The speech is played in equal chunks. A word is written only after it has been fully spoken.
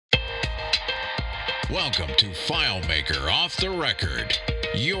Welcome to FileMaker Off the Record.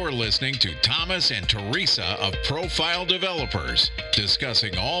 You're listening to Thomas and Teresa of Profile Developers,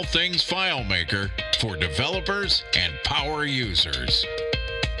 discussing all things FileMaker for developers and power users.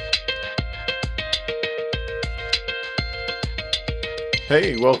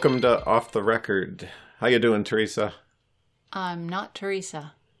 Hey, welcome to Off the Record. How you doing, Teresa? I'm not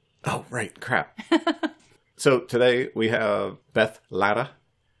Teresa. Oh, right, crap. So today we have Beth Latta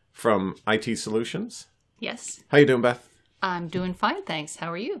from IT Solutions. Yes. How you doing, Beth? I'm doing fine, thanks.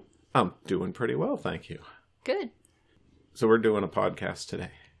 How are you? I'm doing pretty well, thank you. Good. So we're doing a podcast today,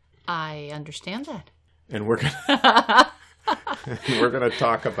 I understand that. and we're gonna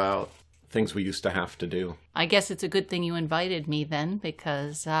talk about things we used to have to do. I guess it's a good thing you invited me then,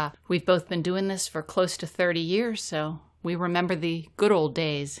 because we've both been doing this for close to 30 years, so we remember the good old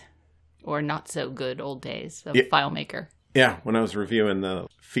days, or not so good old days of FileMaker. Yeah, when I was reviewing the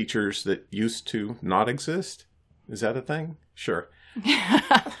features that used to not exist, is that a thing? Sure.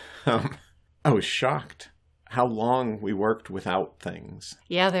 I was shocked how long we worked without things.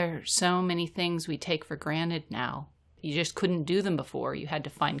 Yeah, there are so many things we take for granted now. You just couldn't do them before. You had to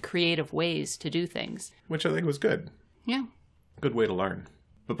find creative ways to do things. Which I think was good. Yeah. Good way to learn.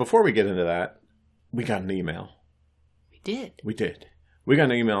 But before we get into that, we got an email. We did. We did. We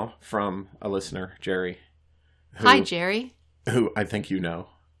got an email from a listener, Jerry. Hi, Jerry. Who I think you know.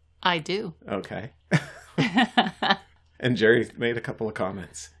 I do. Okay. And Jerry made a couple of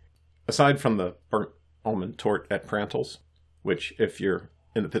comments. Aside from the burnt almond tort at Prantles, which if you're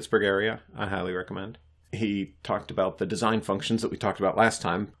in the Pittsburgh area, I highly recommend. He talked about the design functions that we talked about last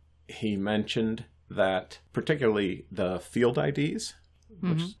time. He mentioned that particularly the field IDs,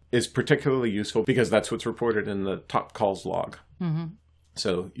 which is particularly useful because that's what's reported in the top calls log. Mm-hmm.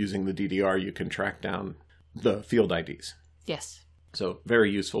 So using the DDR, you can track down the field IDs. Yes. So very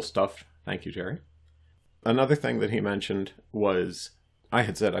useful stuff. Thank you, Jerry. Another thing that he mentioned was, I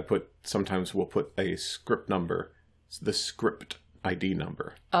had said sometimes we'll put a script number, the script ID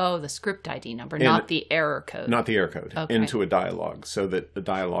number. Oh, the script ID number, not the error code. Not the error code, okay. Into a dialog so that the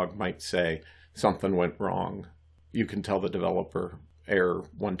dialog might say something went wrong. You can tell the developer error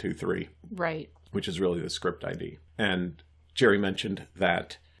 123. Right. Which is really the script ID. And Jerry mentioned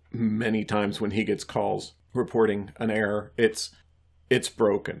that many times when he gets calls reporting an error, it's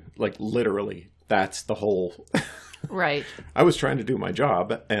broken. Like literally, that's the whole... Right. I was trying to do my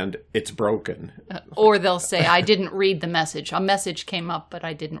job and it's broken. Or they'll say, I didn't read the message. A message came up, but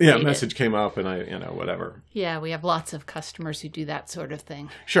I didn't read it. Yeah, a message came up and whatever. Yeah, we have lots of customers who do that sort of thing.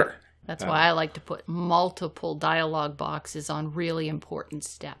 Sure. That's why I like to put multiple dialog boxes on really important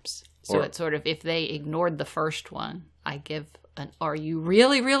steps. So it's sort of, if they ignored the first one, I give an, are you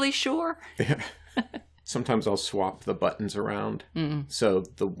really, really sure? Yeah. Sometimes I'll swap the buttons around. Mm-hmm. So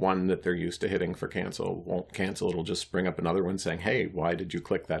the one that they're used to hitting for cancel won't cancel. It'll just bring up another one saying, hey, why did you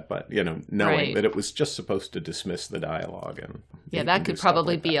click that button? Knowing that it was just supposed to dismiss the dialogue. And yeah, that could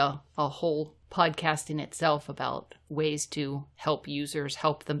probably be a whole podcast in itself about ways to help users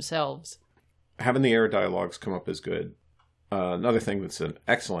help themselves. Having the error dialogues come up is good. Another thing that's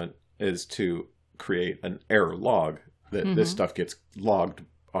excellent is to create an error log that this stuff gets logged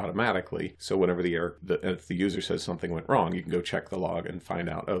automatically. So whenever if the user says something went wrong, you can go check the log and find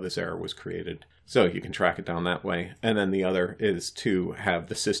out, oh, this error was created. So you can track it down that way. And then the other is to have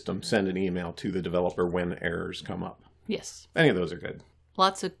the system send an email to the developer when errors come up. Yes. Any of those are good.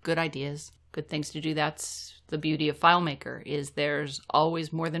 Lots of good ideas, good things to do. That's the beauty of FileMaker, is there's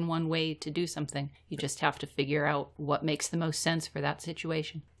always more than one way to do something. You just have to figure out what makes the most sense for that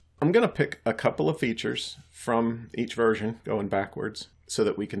situation. I'm going to pick a couple of features from each version going backwards so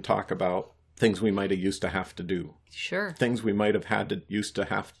that we can talk about things we might have used to have to do. Sure. Things we might have had to used to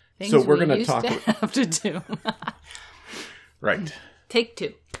have. Things so we're going to talk have to do. Right. Take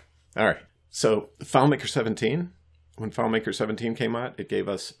two. All right. So FileMaker 17, when FileMaker 17 came out, it gave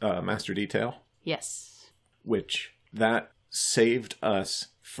us master detail. Yes. Which that saved us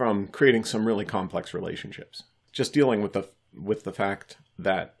from creating some really complex relationships. Just dealing with the fact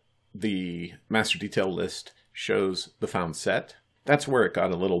that the master detail list shows the found set. That's where it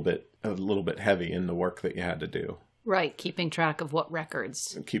got a little bit heavy in the work that you had to do. Right, keeping track of what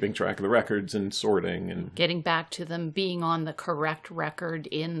records. Keeping track of the records and sorting and getting back to them, being on the correct record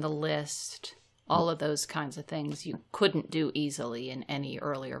in the list. All of those kinds of things you couldn't do easily in any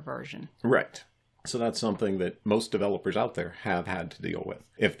earlier version. Right. So that's something that most developers out there have had to deal with.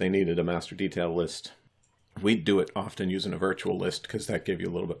 If they needed a master detail list, we'd do it often using a virtual list because that gave you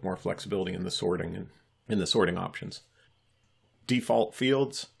a little bit more flexibility in the sorting and in the sorting options. Default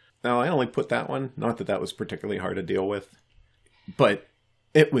fields. Now, I only put that one, not that that was particularly hard to deal with, but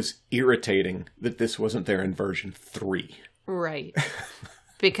It was irritating that this wasn't there in version 3. Right.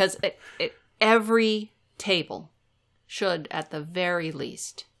 Because every table should, at the very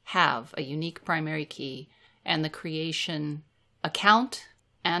least, have a unique primary key and the creation account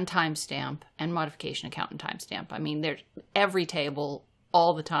and timestamp and modification account and timestamp. I mean, every table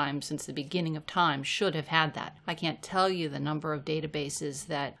all the time since the beginning of time should have had that. I can't tell you the number of databases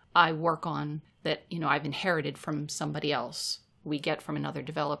that I work on that, I've inherited from somebody else. We get from another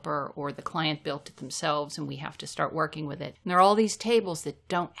developer, or the client built it themselves and we have to start working with it. And there are all these tables that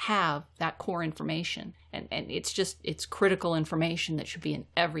don't have that core information. And it's critical information that should be in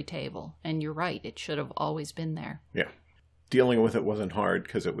every table. And you're right, it should have always been there. Yeah. Dealing with it wasn't hard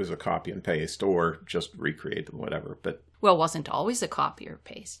because it was a copy and paste or just recreate them, whatever. But well, it wasn't always a copy or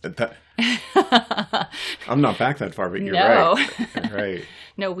paste. I'm not back that far, but you're No. right. You're right.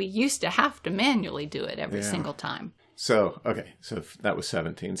 No, we used to have to manually do it every single time. So that was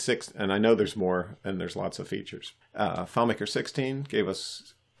 17. 6, and I know there's more, and there's lots of features. FileMaker 16 gave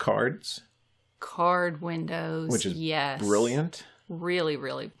us cards. Card windows, which is yes. brilliant. Really,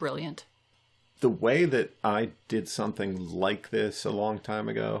 really brilliant. The way that I did something like this a long time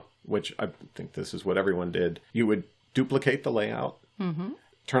ago, which I think this is what everyone did, you would duplicate the layout,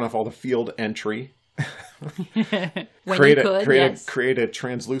 turn off all the field entry, create a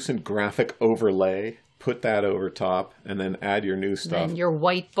translucent graphic overlay, put that over top, and then add your new stuff. Then your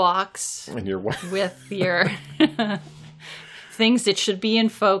white box and your with your things that should be in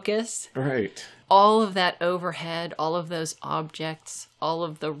focus. Right. All of that overhead, all of those objects, all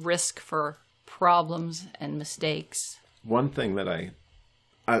of the risk for problems and mistakes. One thing that I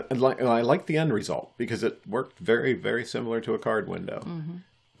like the end result because it worked very, very similar to a card window. Mm-hmm.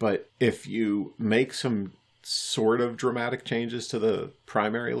 But if you make some sort of dramatic changes to the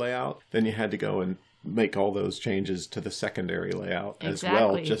primary layout, then you had to go and make all those changes to the secondary layout as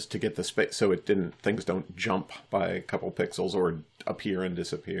well, just to get the space so things don't jump by a couple pixels or appear and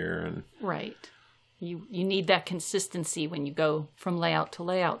disappear. And right. You need that consistency when you go from layout to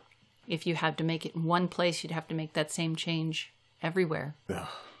layout. If you had to make it in one place, you'd have to make that same change everywhere. Ugh.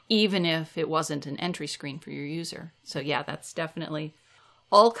 Even if it wasn't an entry screen for your user. So yeah, that's definitely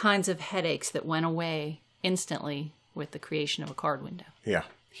all kinds of headaches that went away instantly with the creation of a card window. Yeah,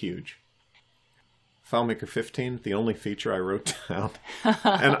 huge. FileMaker 15, the only feature I wrote down,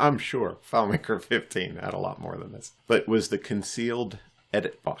 and I'm sure FileMaker 15 had a lot more than this, but was the concealed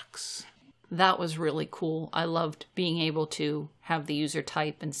edit box. That was really cool. I loved being able to have the user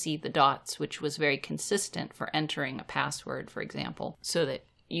type and see the dots, which was very consistent for entering a password, for example, so that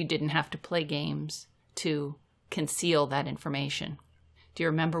you didn't have to play games to conceal that information. Do you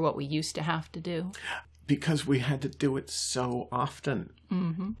remember what we used to have to do? Because we had to do it so often.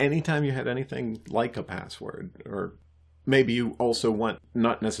 Mm-hmm. Anytime you had anything like a password, or maybe you also want,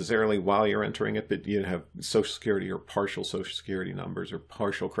 not necessarily while you're entering it, but you have Social Security or partial Social Security numbers or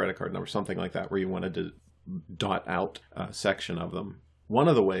partial credit card numbers, something like that, where you wanted to dot out a section of them. One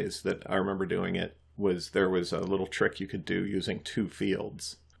of the ways that I remember doing it was there was a little trick you could do using two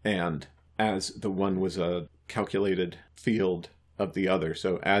fields. And as the one was a calculated field of the other.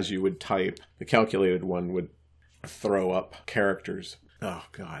 So as you would type, the calculated one would throw up characters. Oh,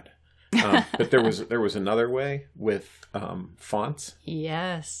 God. But there was another way with fonts.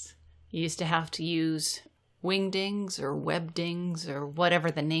 Yes. You used to have to use Wingdings or Webdings or whatever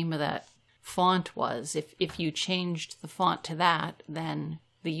the name of that font was. If you changed the font to that, then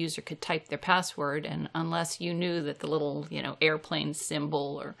the user could type their password, and unless you knew that the little, airplane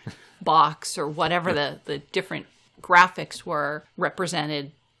symbol or box or whatever the different graphics were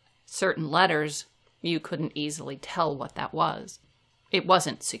represented certain letters, you couldn't easily tell what that was. It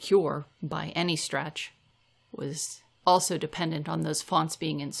wasn't secure by any stretch. It was also dependent on those fonts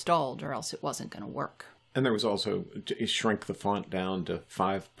being installed, or else it wasn't going to work. And there was also, you shrink the font down to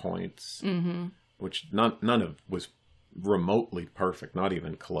 5 points, which none of was remotely perfect, not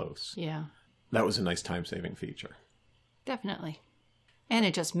even close. Yeah. That was a nice time-saving feature. Definitely. And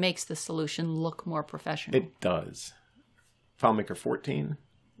it just makes the solution look more professional. It does. FileMaker 14,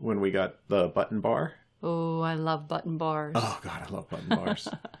 when we got the button bar. Oh, I love button bars. Oh, God, I love button bars.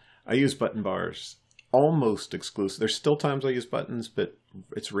 I use button bars almost exclusive. There's still times I use buttons, but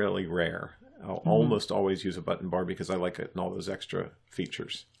it's really rare. I'll almost always use a button bar because I like it and all those extra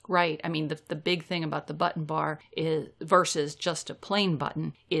features. Right. I mean, the big thing about the button bar is versus just a plain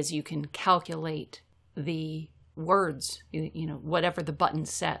button is you can calculate the words, whatever the button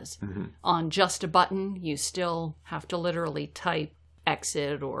says. Mm-hmm. On just a button, you still have to literally type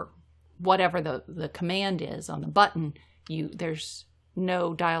exit or whatever the command is on the button. There's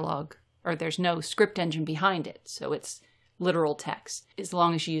no dialogue or there's no script engine behind it. So it's literal text. As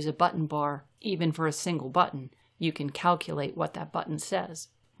long as you use a button bar, even for a single button, you can calculate what that button says,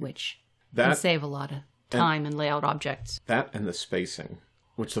 which can save a lot of time and layout objects. That and the spacing,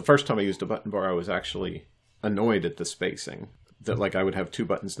 which the first time I used a button bar, I was actually annoyed at the spacing. That like I would have two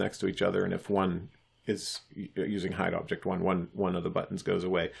buttons next to each other, and if one is using hide object one of the buttons goes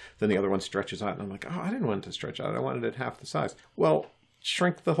away, then the other one stretches out, and I'm like, oh, I didn't want it to stretch out. I wanted it half the size. Well,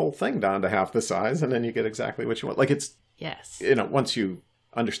 shrink the whole thing down to half the size, and then you get exactly what you want. Like it's, yes, once you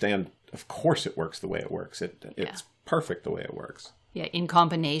understand, of course it works the way it works. It's perfect the way it works. Yeah, in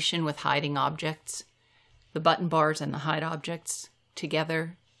combination with hiding objects, the button bars and the hide objects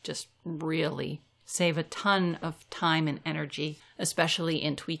together just really save a ton of time and energy, especially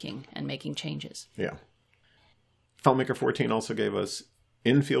in tweaking and making changes. Yeah. FileMaker 14 also gave us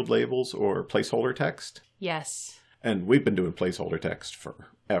infield labels or placeholder text. Yes. And we've been doing placeholder text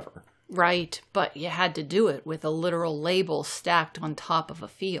forever. Right, but you had to do it with a literal label stacked on top of a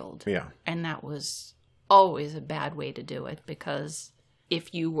field. Yeah. And that was always a bad way to do it, because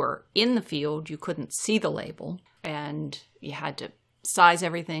if you were in the field, you couldn't see the label, and you had to size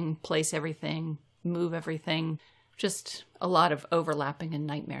everything, place everything, move everything. Just a lot of overlapping and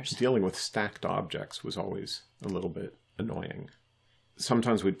nightmares. Dealing with stacked objects was always a little bit annoying.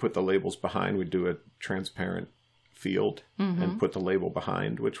 Sometimes we'd put the labels behind. We'd do a transparent field and put the label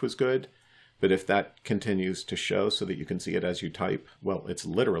behind, which was good. But if that continues to show so that you can see it as you type, well, it's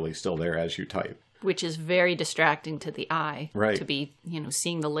literally still there as you type. Which is very distracting to the eye. Right. To be,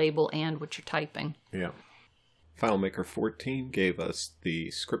 seeing the label and what you're typing. Yeah. FileMaker 14 gave us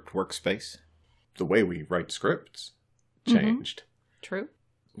the script workspace. The way we write scripts changed. True.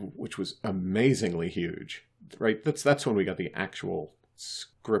 Which was amazingly huge. Right? That's when we got the actual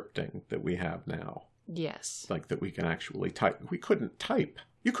scripting that we have now. Yes. Like that we can actually type. We couldn't type.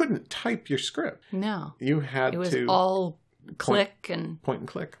 You couldn't type your script. No. You had to... It was all click and... Point and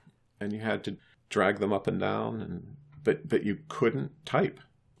click. And you had to drag them up and down. But you couldn't type.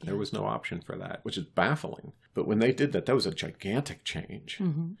 There was no option for that, which is baffling. But when they did that was a gigantic change.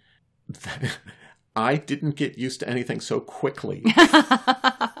 Mm-hmm. I didn't get used to anything so quickly.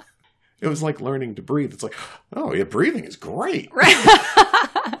 It was like learning to breathe. It's like, oh, yeah, breathing is great. Right.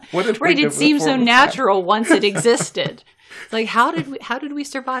 Right. It seemed so natural once it existed. Like, how did we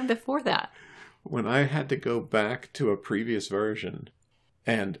survive before that? When I had to go back to a previous version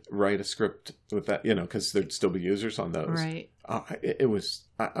and write a script with that, because there'd still be users on those. Right. I was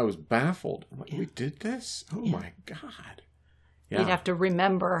baffled. I'm like, we did this? Oh, my God. Yeah. You'd have to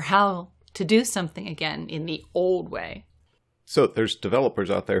remember how to do something again in the old way. So there's developers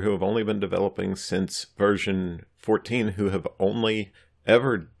out there who have only been developing since version 14 who have only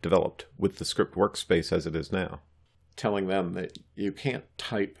ever developed with the script workspace as it is now. Telling them that you can't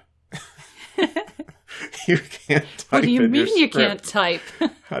type. You can't type. What do you mean you can't type?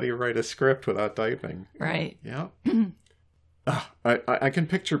 How do you write a script without typing? Right. Yeah. I can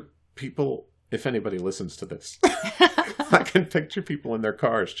picture people, if anybody listens to this, I can picture people in their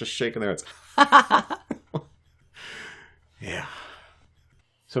cars just shaking their heads. Yeah.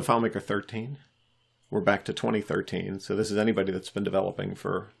 So FileMaker 13, we're back to 2013. So this is anybody that's been developing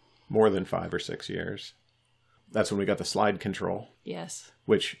for more than 5 or 6 years. That's when we got the slide control. Yes.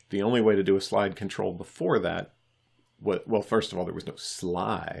 Which the only way to do a slide control before that, well, first of all, there was no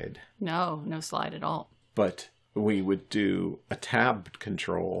slide. No slide at all. But we would do a tab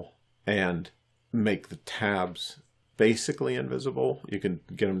control and make the tabs basically invisible. You can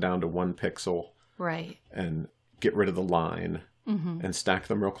get them down to 1 pixel. Right. And get rid of the line and stack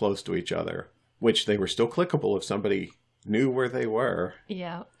them real close to each other, which they were still clickable if somebody knew where they were.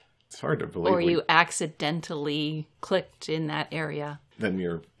 Yeah. It's hard to believe. Or you accidentally clicked in that area. Then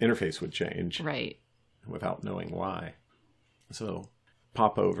your interface would change. Right. Without knowing why. So,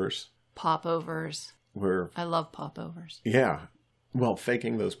 popovers. Popovers. I love popovers. Yeah. Well,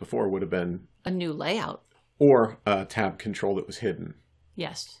 faking those before would have been... a new layout. Or a tab control that was hidden.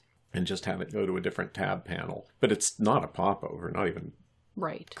 Yes. And just have it go to a different tab panel. But it's not a popover, not even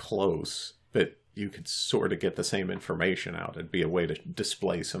close. But you could sort of get the same information out. It'd be a way to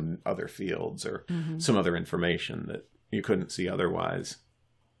display some other fields or some other information that you couldn't see otherwise.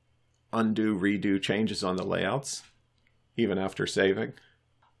 Undo, redo changes on the layouts, even after saving.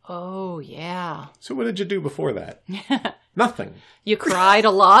 Oh, yeah. So what did you do before that? Nothing. You cried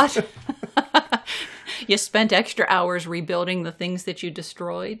a lot. You spent extra hours rebuilding the things that you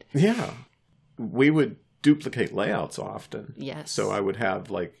destroyed. Yeah. We would duplicate layouts often. Yes. So I would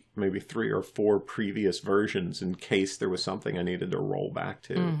have like maybe 3 or 4 previous versions in case there was something I needed to roll back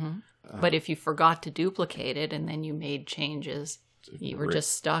to. But if you forgot to duplicate it and then you made changes, you were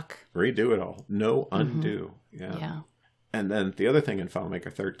just stuck. Redo it all. No undo. Yeah. And then the other thing in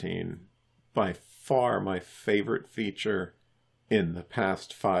FileMaker 13, by far my favorite feature in the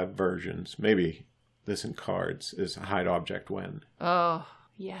past 5 versions, maybe this in cards, is hide object when. Oh,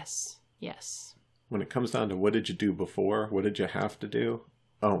 yes. Yes. When it comes down to what did you do before, what did you have to do?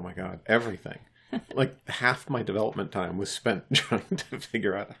 Oh my God, everything. Like half my development time was spent trying to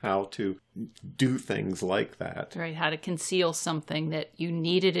figure out how to do things like that. Right, how to conceal something that you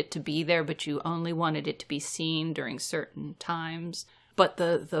needed it to be there, but you only wanted it to be seen during certain times. But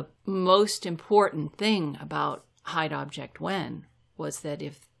the most important thing about hide object when was that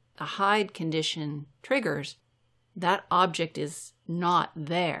if a hide condition triggers, that object is not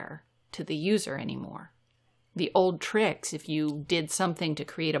there to the user anymore. The old tricks, if you did something to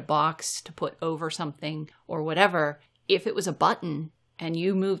create a box to put over something or whatever, if it was a button and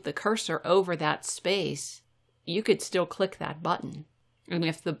you moved the cursor over that space, you could still click that button. And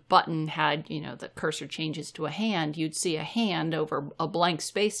if the button had, the cursor changes to a hand, you'd see a hand over a blank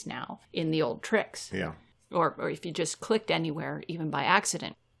space now in the old tricks. Yeah. Or if you just clicked anywhere, even by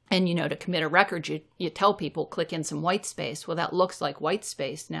accident. And, to commit a record, you tell people, click in some white space. Well, that looks like white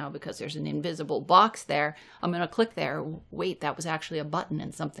space now because there's an invisible box there. I'm going to click there. Wait, that was actually a button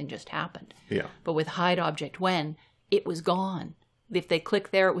and something just happened. Yeah. But with hide object when, it was gone. If they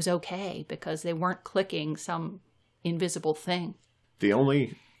clicked there, it was okay because they weren't clicking some invisible thing. The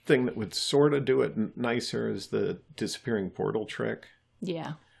only thing that would sort of do it nicer is the disappearing portal trick.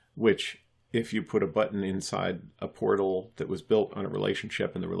 Yeah. Which, if you put a button inside a portal that was built on a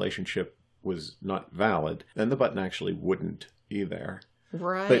relationship and the relationship was not valid, then the button actually wouldn't be there.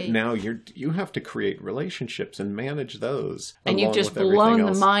 Right. But now you have to create relationships and manage those. And you've just blown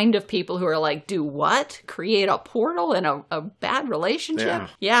the mind of people who are like, do what? Create a portal in a bad relationship?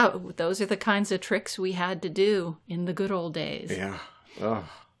 Yeah, those are the kinds of tricks we had to do in the good old days. Yeah. Oh,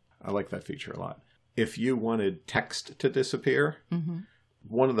 I like that feature a lot. If you wanted text to disappear,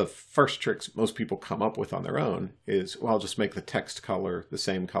 one of the first tricks most people come up with on their own is, well, I'll just make the text color the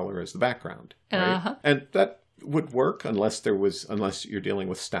same color as the background. Right? Uh-huh. And that would work unless you're dealing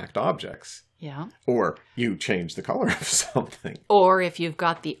with stacked objects. Yeah. Or you change the color of something. Or if you've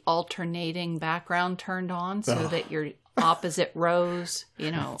got the alternating background turned on so that your opposite rows,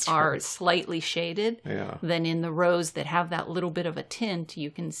 are slightly shaded. Yeah. Then in the rows that have that little bit of a tint, you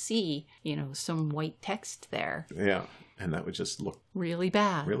can see, some white text there. Yeah. And that would just look really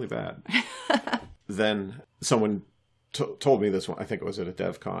bad. Really bad. Then someone told me this one, I think it was at a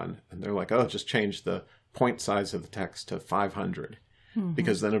DevCon, and they're like, oh, just change the point size of the text to 500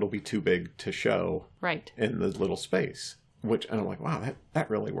 because then it'll be too big to show in the little space. And I'm like, wow, that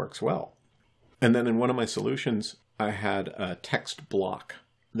really works well. And then in one of my solutions, I had a text block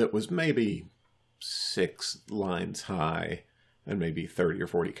that was maybe 6 lines high and maybe 30 or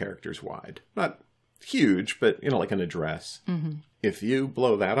 40 characters wide. Not huge, but, like an address. Mm-hmm. If you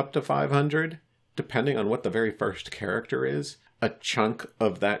blow that up to 500, depending on what the very first character is, a chunk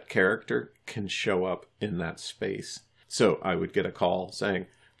of that character can show up in that space. So I would get a call saying,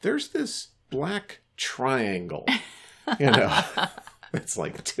 there's this black triangle, it's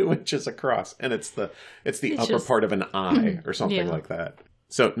like 2 inches across, and it's the upper part of an eye or something like that.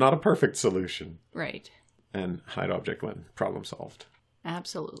 So not a perfect solution. Right. And hide object when, problem solved.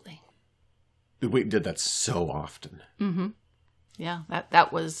 Absolutely. We did that so often. Mm-hmm. Yeah,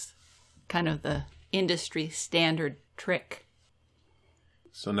 that was kind of the industry standard trick.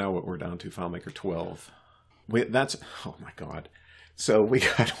 So now what we're down to, FileMaker 12. Oh my God. So we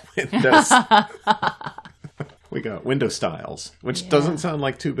got Windows. We got window styles, which doesn't sound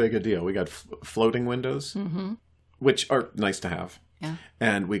like too big a deal. We got floating windows, which are nice to have. Yeah.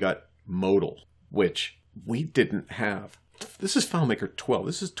 And we got modal, which we didn't have. This is FileMaker 12.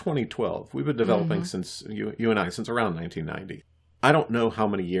 This is 2012. We've been developing since, you and I, since around 1990. I don't know how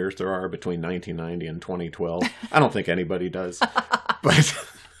many years there are between 1990 and 2012. I don't think anybody does. But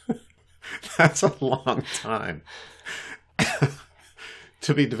that's a long time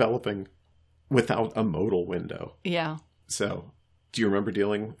to be developing without a modal window. Yeah. So, do you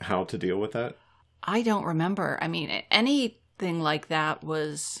remember how to deal with that? I don't remember. I mean, anything like that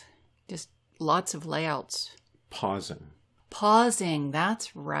was just lots of layouts. Pausing,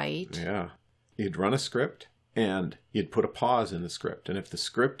 that's right. Yeah. You'd run a script, and you'd put a pause in the script. And if the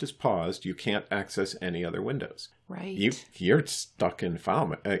script is paused, you can't access any other windows. Right. You're stuck in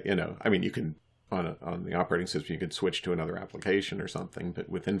FileMaker. I mean, you can, on the operating system, you could switch to another application or something. But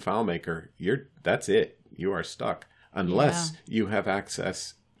within FileMaker, that's it. You are stuck. Unless you have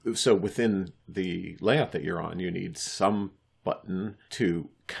access. So within the layout that you're on, you need some button to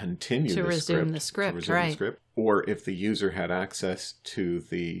continue to the resume script. The script. Or if the user had access to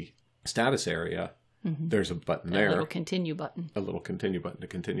the status area, There's a button A there. little continue button. A little continue button to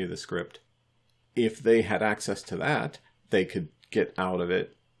continue the script. If they had access to that, they could get out of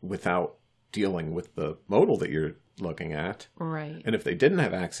it without dealing with the modal that you're looking at. Right. And if they didn't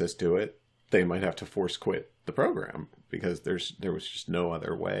have access to it, they might have to force quit the program because there was just no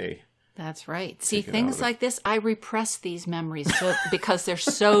other way. That's right. See, get out things of it. like this, I repress these memories because they're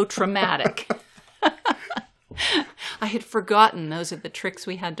so traumatic. I had forgotten those are the tricks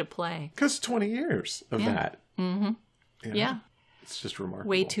we had to play. Because 20 years of that. Mm-hmm. You know, Yeah. It's just remarkable.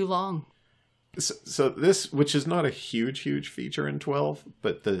 Way too long. So this, which is not a huge feature in 12,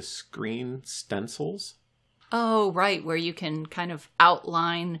 but the screen stencils. Oh, right. Where you can kind of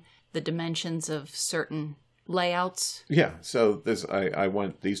outline the dimensions of certain layouts. Yeah. So I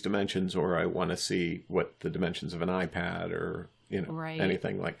want these dimensions, or I want to see what the dimensions of an iPad or, Right.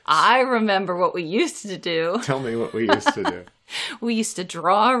 anything like. I remember what we used to do. Tell me what we used to do. We used to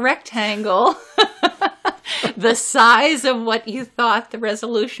draw a rectangle the size of what you thought the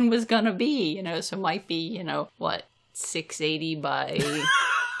resolution was going to be, so it might be, 680 by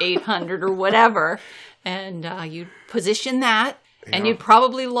 800 or whatever. And you'd position that and you'd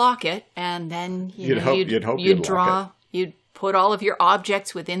probably lock it. And then, You'd hope you'd draw, lock you'd put all of your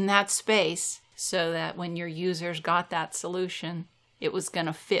objects within that space so that when your users got that solution, it was going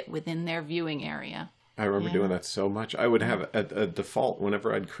to fit within their viewing area. I remember doing that so much. I would have a default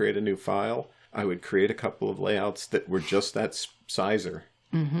whenever I'd create a new file. I would create a couple of layouts that were just that sizer.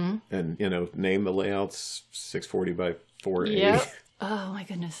 Mm-hmm. And, name the layouts 640 by 480. Yep. Oh, my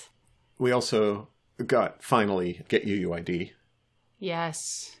goodness. We also got, finally, Get UUID.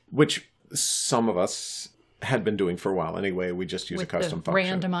 Yes. Which some of us had been doing for a while anyway. We just use With a custom the function.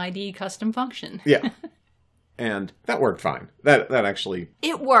 random ID custom function. Yeah. And that worked fine. That actually...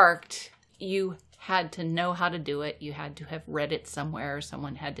 It worked. You had to know how to do it. You had to have read it somewhere.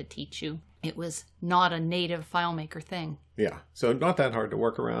 Someone had to teach you. It was not a native FileMaker thing. Yeah. So not that hard to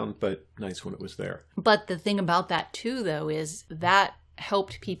work around, but nice when it was there. But the thing about that, too, though, is that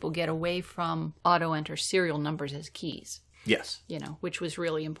helped people get away from auto-enter serial numbers as keys. Yes. Which was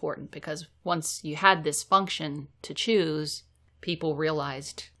really important because once you had this function to choose, people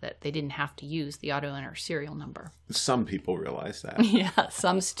realized that they didn't have to use the auto-enter serial number. Some people realize that. Yeah,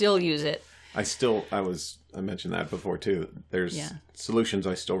 some still use it. I mentioned that before too. There's solutions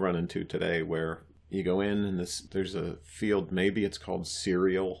I still run into today where you go in and there's a field, maybe it's called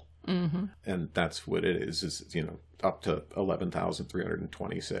serial. Mm-hmm. And that's what it is, up to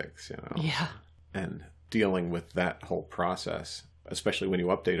 11,326, Yeah. And dealing with that whole process, especially when you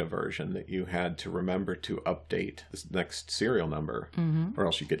update a version, that you had to remember to update this next serial number, or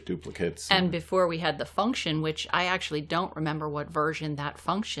else you get duplicates. And before we had the function, which I actually don't remember what version that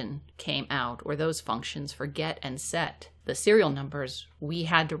function came out, or those functions for get and set, the serial numbers, we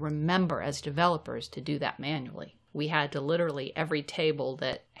had to remember as developers to do that manually. We had to literally, every table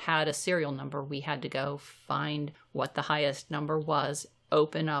that had a serial number, we had to go find what the highest number was,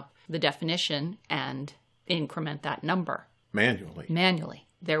 open up the definition, and increment that number. Manually.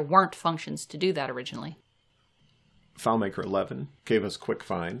 There weren't functions to do that originally. FileMaker 11 gave us quick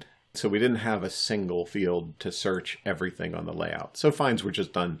find, so we didn't have a single field to search everything on the layout. So finds were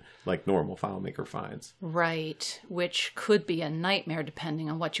just done like normal FileMaker finds. Right, which could be a nightmare depending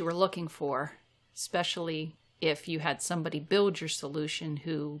on what you were looking for, especially if you had somebody build your solution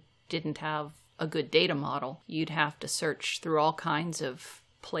who didn't have a good data model. You'd have to search through all kinds of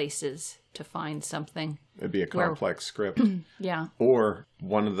places to find something. It'd be a complex script. Yeah. Or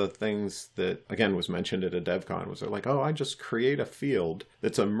one of the things that, again, was mentioned at a DevCon was they're like, I just create a field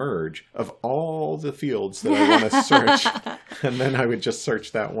that's a merge of all the fields that I want to search. And then I would just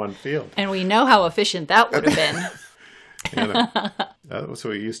search that one field. And we know how efficient that would have been. That was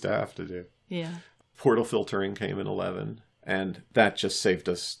what we used to have to do. Yeah. Portal filtering came in 11, and that just saved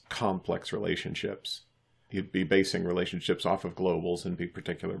us complex relationships. You'd be basing relationships off of globals and be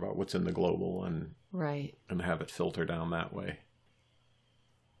particular about what's in the global and have it filter down that way.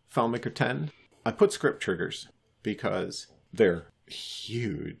 FileMaker 10, I put script triggers because they're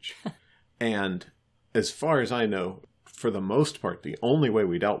huge. And as far as I know, for the most part, the only way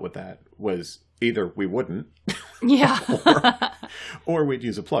we dealt with that was either we wouldn't, or we'd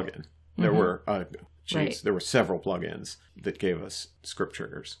use a plugin. There were there were several plugins that gave us script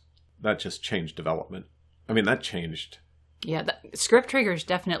triggers. That just changed development. I mean, that changed. Yeah, the script triggers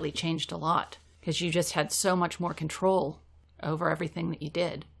definitely changed a lot because you just had so much more control over everything that you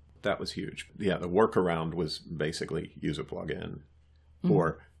did. That was huge. Yeah, the workaround was basically use a plugin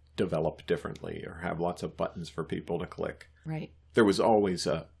or develop differently or have lots of buttons for people to click. Right. There was always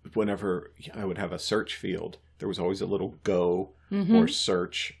whenever I would have a search field, there was always a little go or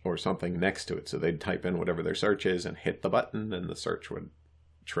search or something next to it. So they'd type in whatever their search is and hit the button and the search would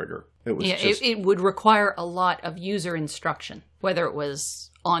trigger. It was it would require a lot of user instruction, whether it was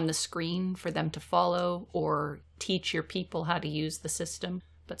on the screen for them to follow or teach your people how to use the system.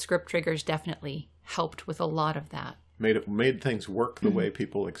 But script triggers definitely helped with a lot of that. Made things work the way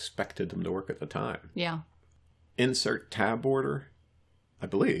people expected them to work at the time. Yeah. Insert tab order, I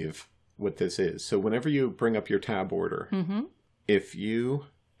believe what this is. So whenever you bring up your tab order, if you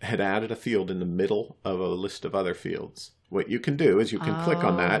had added a field in the middle of a list of other fields, what you can do is you can click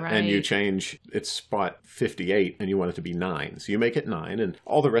on that and you change its spot 58 and you want it to be 9. So you make it 9 and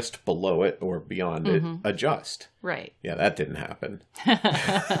all the rest below it or beyond it adjust. Right. Yeah, that didn't happen.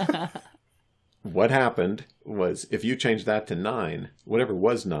 What happened was if you change that to 9, whatever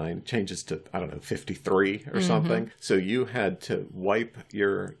was 9 changes to, 53 or something. So you had to wipe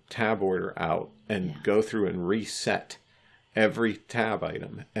your tab order out and go through and reset every tab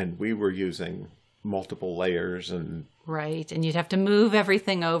item. And we were using multiple layers and... Right. And you'd have to move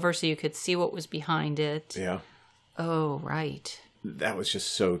everything over so you could see what was behind it. Yeah. Oh, right. That was just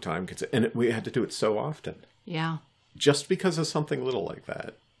so time consuming. And we had to do it so often. Yeah. Just because of something little like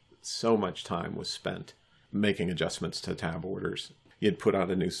that. So much time was spent making adjustments to tab orders. You'd put out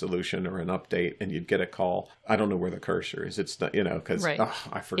a new solution or an update and you'd get a call. I don't know where the cursor is. It's not, because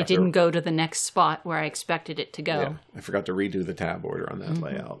I forgot. It didn't go to the next spot where I expected it to go. Yeah, I forgot to redo the tab order on that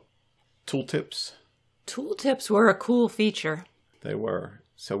layout. Tooltips. Tooltips were a cool feature. They were.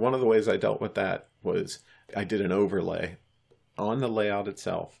 So one of the ways I dealt with that was I did an overlay. On the layout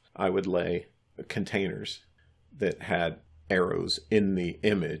itself, I would lay containers that had arrows in the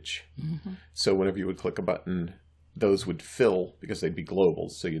image. So whenever you would click a button, those would fill because they'd be global.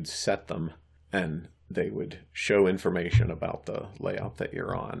 So you'd set them and they would show information about the layout that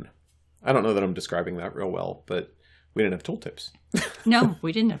you're on. I don't know that I'm describing that real well, but we didn't have tooltips. No,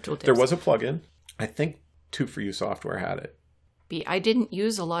 we didn't have tooltips. There was a plugin. I think 2ForYou software had it. I didn't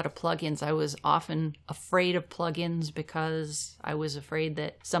use a lot of plugins. I was often afraid of plugins because I was afraid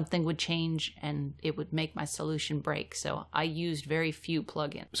that something would change and it would make my solution break. So I used very few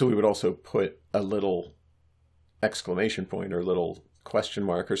plugins. So we would also put a little exclamation point or a little question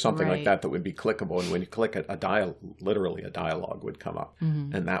mark or something like that would be clickable. And when you click it, literally a dialogue would come up.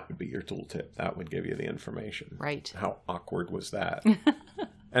 And that would be your tooltip. That would give you the information. Right. How awkward was that?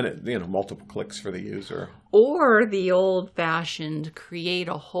 And it, multiple clicks for the user. Or the old-fashioned create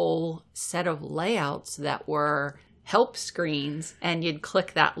a whole set of layouts that were help screens, and you'd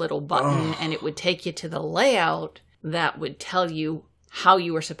click that little button, and it would take you to the layout that would tell you how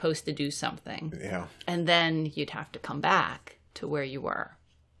you were supposed to do something. Yeah. And then you'd have to come back to where you were.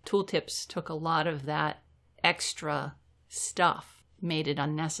 Tooltips took a lot of that extra stuff, made it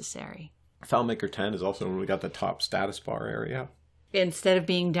unnecessary. FileMaker 10 is also when we got the top status bar area. Instead of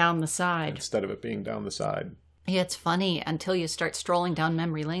being down the side. Instead of it being down the side. Yeah, it's funny. Until you start strolling down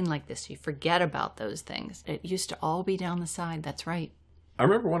memory lane like this, you forget about those things. It used to all be down the side. That's right. I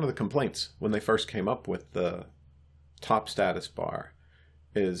remember one of the complaints when they first came up with the top status bar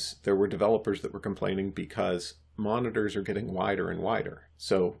is there were developers that were complaining because monitors are getting wider and wider.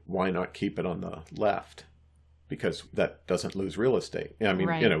 So why not keep it on the left? Because that doesn't lose real estate. I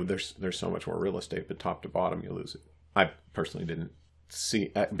mean, there's so much more real estate, but top to bottom, you lose it. I personally didn't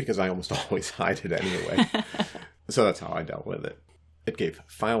see, because I almost always hide it anyway. So that's how I dealt with it. It gave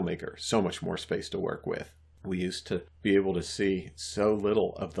FileMaker so much more space to work with. We used to be able to see so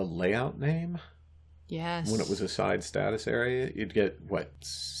little of the layout name. Yes. When it was a side status area, you'd get,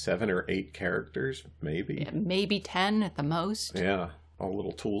 7 or 8 characters, maybe? Yeah, maybe 10 at the most. Yeah. All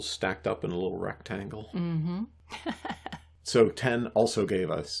little tools stacked up in a little rectangle. Mm-hmm. So 10 also gave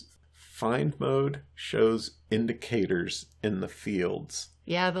us find mode shows indicators in the fields.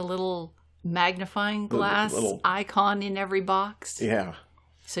 Yeah, the little magnifying glass little icon in every box. Yeah.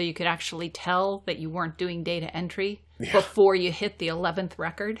 So you could actually tell that you weren't doing data entry before you hit the 11th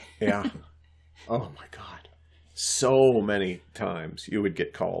record. Yeah. Oh my God. So many times you would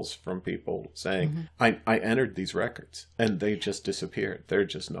get calls from people saying, I entered these records and they just disappeared. They're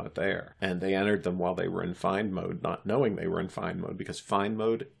just not there. And they entered them while they were in find mode, not knowing they were in find mode because find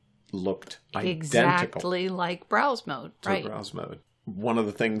mode looked identical. Exactly like browse mode. Right. Browse mode. One of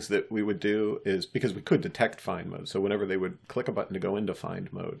the things that we would do is, because we could detect find mode, so whenever they would click a button to go into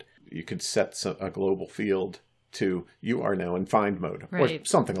find mode, you could set a global field to, you are now in find mode, or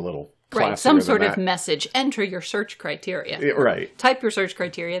something a little classier. Right, some sort of message. Enter your search criteria. Right. Type your search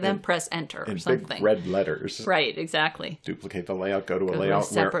criteria, then press enter or something. Big red letters. Right, exactly. Duplicate the layout, go to a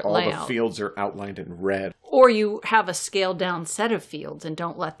layout where all the fields are outlined in red. Or you have a scaled down set of fields and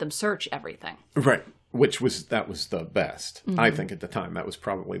don't let them search everything. Right. That was the best. Mm-hmm. I think at the time that was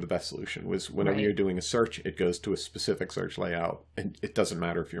probably the best solution, was whenever you're doing a search, it goes to a specific search layout, and it doesn't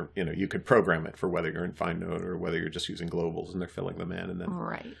matter if you could program it for whether you're in FindNode or whether you're just using globals and they're filling them in and then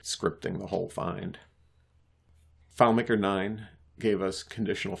scripting the whole find. FileMaker 9 gave us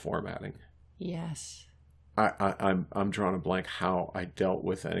conditional formatting. Yes. I'm drawing a blank how I dealt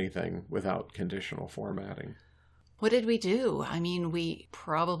with anything without conditional formatting. What did we do? I mean, we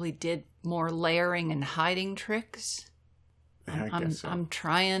probably did more layering and hiding tricks. I guess so. I'm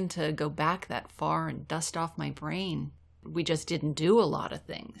trying to go back that far and dust off my brain. We just didn't do a lot of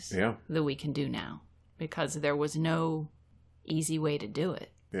things that we can do now because there was no easy way to do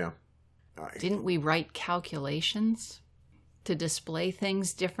it. Yeah. Didn't we write calculations to display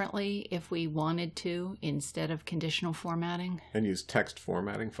things differently if we wanted to instead of conditional formatting? And use text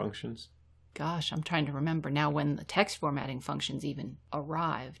formatting functions? Gosh, I'm trying to remember now when the text formatting functions even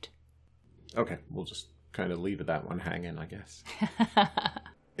arrived. Okay, we'll just kind of leave that one hanging, I guess.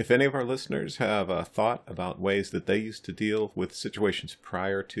 If any of our listeners have a thought about ways that they used to deal with situations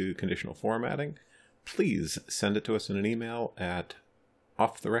prior to conditional formatting, please send it to us in an email at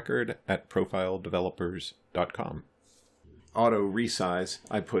offtherecord@profiledevelopers.com. Auto resize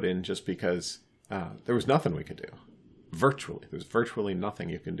I put in just because there was nothing we could do. There's virtually nothing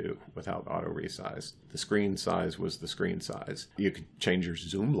you can do without auto resize. The screen size was the screen size. You could change your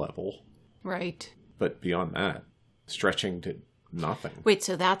zoom level. Right. But beyond that, stretching did nothing. Wait,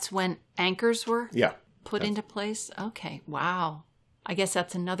 so that's when anchors were put into place? Okay, wow. I guess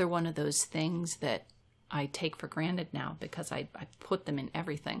that's another one of those things that I take for granted now because I put them in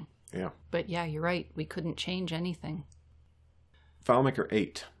everything. Yeah. But yeah, you're right. We couldn't change anything. FileMaker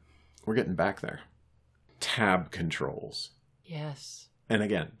 8. We're getting back there. Tab controls. Yes. And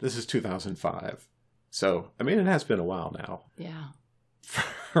again, this is 2005. So, I mean, it has been a while now. Yeah.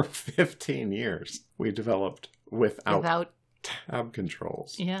 For 15 years, we developed without tab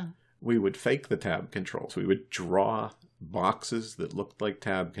controls. Yeah. We would fake the tab controls. We would draw boxes that looked like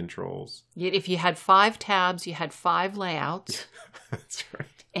tab controls. If you had 5 tabs, you had 5 layouts. That's right.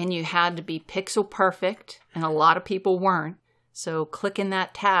 And you had to be pixel perfect, and a lot of people weren't. So clicking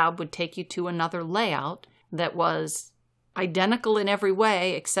that tab would take you to another layout that was identical in every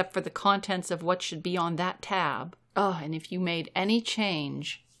way except for the contents of what should be on that tab. Oh, and if you made any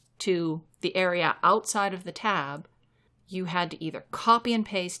change to the area outside of the tab, you had to either copy and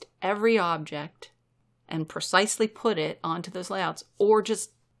paste every object and precisely put it onto those layouts, or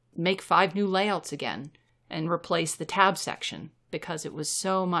just make 5 new layouts again and replace the tab section because it was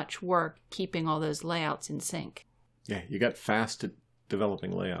so much work keeping all those layouts in sync. Yeah, you got fast at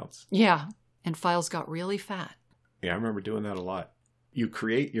developing layouts. Yeah, and files got really fat. Yeah, I remember doing that a lot. You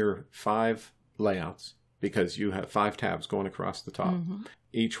create your 5 layouts because you have 5 tabs going across the top. Mm-hmm.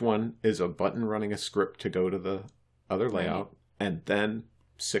 Each one is a button running a script to go to the other layout. Right. And then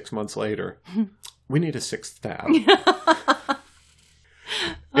 6 months later, we need a 6th tab.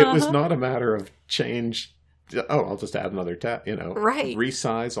 It was not a matter of change. Oh, I'll just add another tab, Right.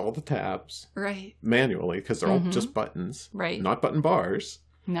 Resize all the tabs. Right. Manually, because they're all just buttons. Right. Not button bars.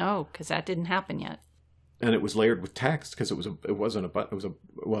 No, because that didn't happen yet. And it was layered with text because it wasn't a button.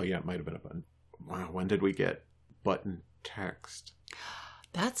 It might have been a button. Wow, when did we get button text?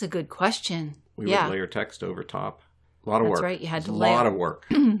 That's a good question. We would layer text over top. A lot of work. That's right. You had to layer. A lot of work.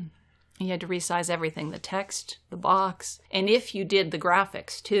 You had to resize everything, the text, the box. And if you did the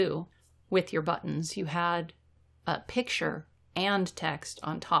graphics, too, with your buttons, you had a picture and text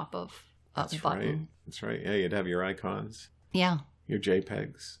on top of a button. Right. That's right. Yeah, you'd have your icons. Yeah. Your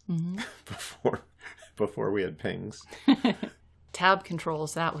JPEGs. Mm-hmm. Before we had pings. Tab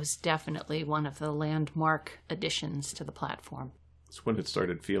controls, that was definitely one of the landmark additions to the platform. It's when it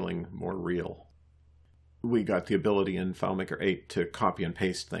started feeling more real. We got the ability in FileMaker 8 to copy and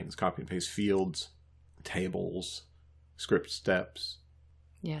paste things. Copy and paste fields, tables, script steps.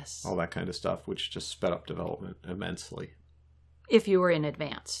 Yes. All that kind of stuff, which just sped up development immensely. If you were in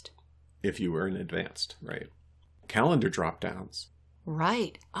advanced. Right. Calendar drop-downs.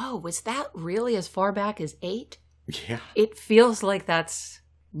 Right. Oh, was that really as far back as 8? Yeah. It feels like that's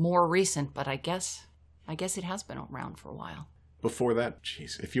more recent, but I guess it has been around for a while. Before that,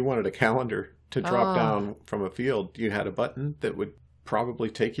 if you wanted a calendar to drop down from a field, you had a button that would probably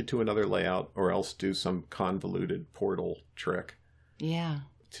take you to another layout or else do some convoluted portal trick. Yeah.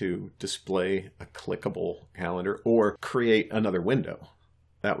 To display a clickable calendar or create another window.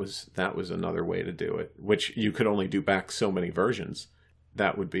 That was another way to do it, which you could only do back so many versions.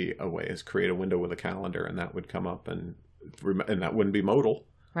 That would be a way, is create a window with a calendar, and that would come up, and that wouldn't be modal.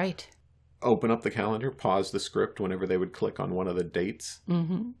 Right. Open up the calendar, pause the script whenever they would click on one of the dates.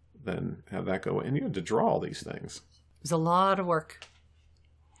 Mm-hmm. then have that go. And you had to draw all these things. It was a lot of work.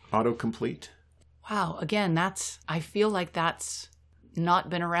 Autocomplete. Wow. Again, I feel like that's not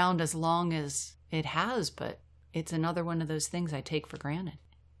been around as long as it has, but it's another one of those things I take for granted.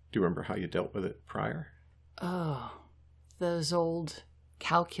 Do you remember how you dealt with it prior? Oh, those old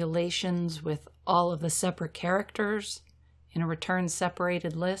calculations with all of the separate characters in a return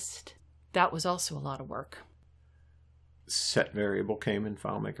separated list. That was also a lot of work. Set variable came in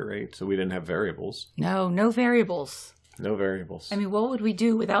FileMaker 8, so we didn't have variables. No variables. No variables. I mean, what would we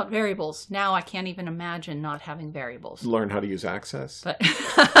do without variables? Now I can't even imagine not having variables. Learn how to use Access. But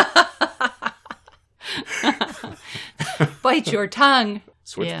bite your tongue.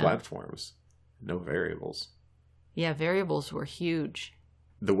 Switch platforms. No variables. Yeah, variables were huge.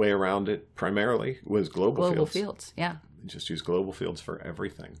 The way around it primarily was global fields. Yeah. Just use global fields for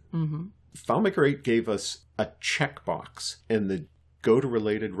everything. Mm-hmm. FileMaker 8 gave us a checkbox in the go to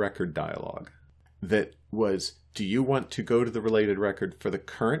related record dialog that was, do you want to go to the related record for the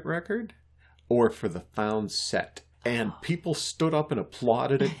current record or for the found set? And people stood up and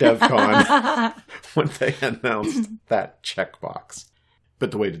applauded at DevCon when they announced that checkbox.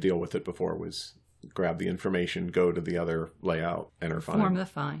 But the way to deal with it before was grab the information, go to the other layout, enter find. Perform the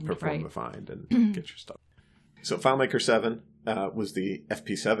find. Perform the find and get your stuff. So FileMaker 7 was the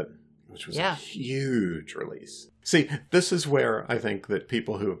FP7, which was a huge release. See, this is where I think that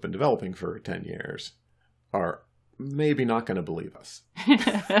people who have been developing for 10 years are maybe not going to believe us.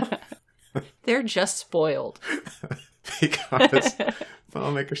 They're just spoiled. Because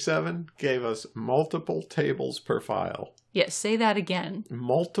FileMaker 7 gave us multiple tables per file. Yes, say that again.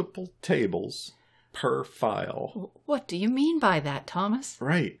 Multiple tables per file. What do you mean by that, Thomas?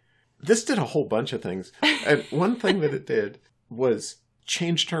 Right. This did a whole bunch of things. And one thing that it did was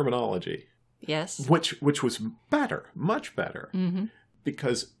change terminology. Yes. Which was better, much better. Mm-hmm.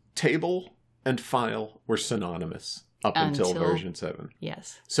 Because table and file were synonymous up until version 7.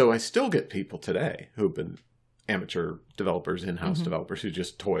 Yes. So I still get people today who've been amateur developers, in-house developers who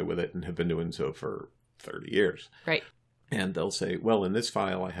just toy with it and have been doing so for 30 years. Right. And they'll say, well, in this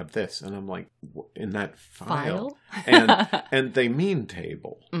file, I have this. And I'm like, in that file? And they mean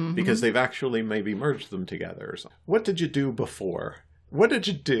table because they've actually maybe merged them together or something. What did you do before? What did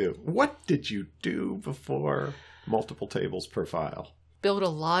you do? What did you do before multiple tables per file? Build a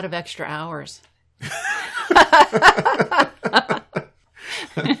lot of extra hours.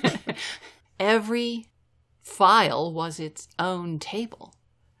 Every file was its own table.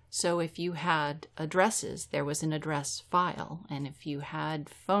 So if you had addresses, there was an address file. And if you had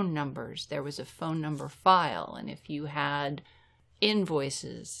phone numbers, there was a phone number file. And if you had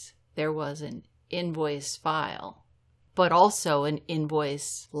invoices, there was an invoice file. But also an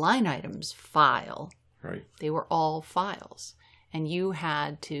invoice line items file. Right. They were all files. And you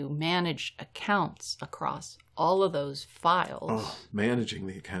had to manage accounts across all of those files. Oh, managing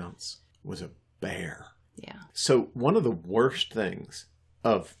the accounts was a bear. Yeah. So one of the worst things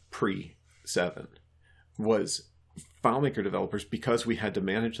of pre-7 was FileMaker developers, because we had to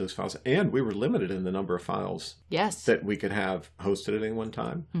manage those files, and we were limited in the number of files that we could have hosted at any one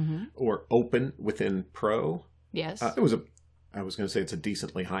time or open within Pro. Yes. I was going to say it's a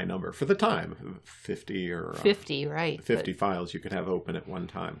decently high number for the time, 50 or 50, right? 50 files you could have open at one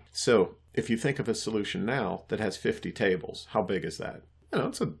time. So if you think of a solution now that has 50 tables, how big is that?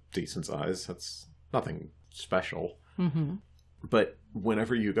 It's a decent size. That's nothing special. Mm-hmm. But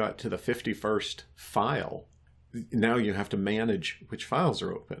whenever you got to the 51st file, now you have to manage which files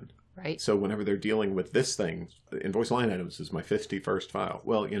are open. Right. So whenever they're dealing with this thing, invoice line items is my 51st file.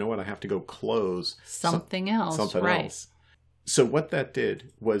 Well, you know what? I have to go close something else. So what that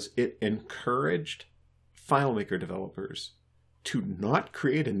did was it encouraged FileMaker developers to not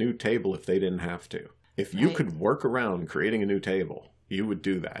create a new table if they didn't have to. If you could work around creating a new table, you would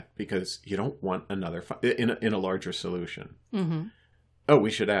do that because you don't want another in a larger solution. Mm-hmm. Oh,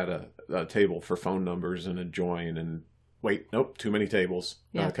 we should add a table for phone numbers and a join and wait, nope, too many tables.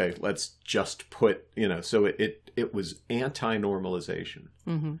 Yeah. Okay, let's just put, so it was anti-normalization.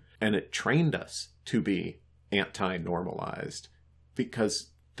 Mm-hmm. And it trained us to be anti-normalized because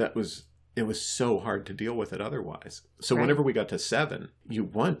it was so hard to deal with it otherwise. So whenever we got to 7, you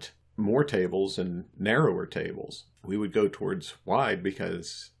want more tables and narrower tables. We would go towards wide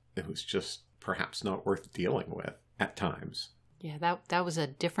because it was just perhaps not worth dealing with at times. Yeah, that was a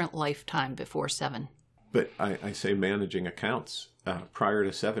different lifetime before 7. But I say managing accounts. Prior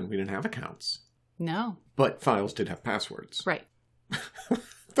to 7, we didn't have accounts. No. But files did have passwords. Right.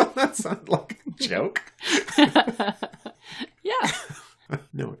 Doesn't that sound like a joke? Yeah.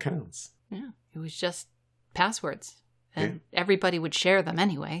 No accounts. Yeah. It was just passwords. And everybody would share them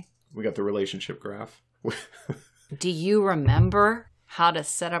anyway. We got the relationship graph. Do you remember how to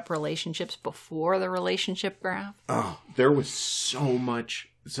set up relationships before the relationship graph? Oh, there was so much.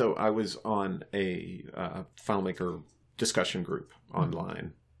 So I was on a FileMaker discussion group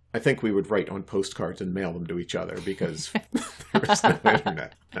online. I think we would write on postcards and mail them to each other because there was no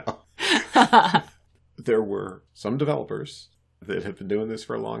internet. No. There were some developers that have been doing this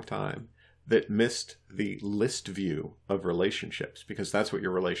for a long time that missed the list view of relationships because that's what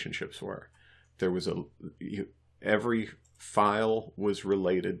your relationships were. There was every file was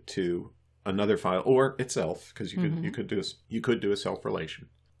related to another file or itself because you could do a self relation,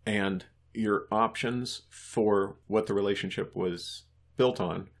 and your options for what the relationship was built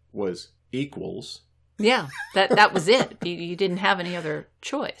on was equals. Yeah, that was it. You didn't have any other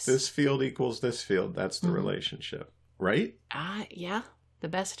choice. This field equals this field. That's the relationship, right? Yeah, the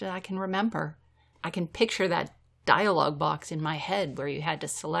best I can remember. I can picture that dialogue box in my head where you had to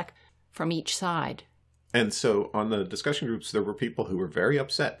select from each side. And so on the discussion groups, there were people who were very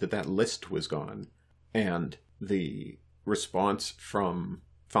upset that list was gone. And the response from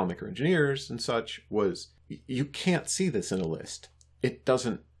FileMaker engineers and such was, you can't see this in a list. It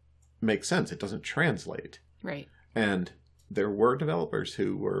doesn't make sense. It doesn't translate. Right. And there were developers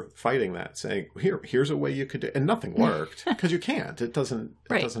who were fighting that, saying, here's a way you could do it. And nothing worked because you can't. It doesn't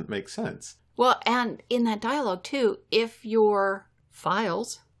make sense. Well, and in that dialogue too, if your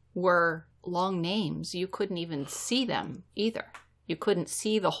files were long names, you couldn't even see them either. You couldn't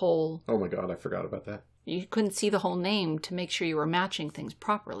see the whole... Oh my God, I forgot about that. You couldn't see the whole name to make sure you were matching things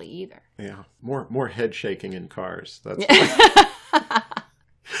properly either. Yeah, more head shaking in cars. That's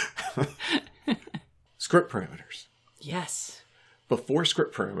Script parameters. Yes. Before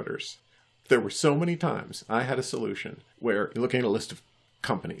script parameters, there were so many times I had a solution where you're looking at a list of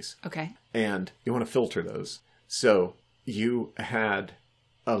companies. Okay. And you want to filter those. So you had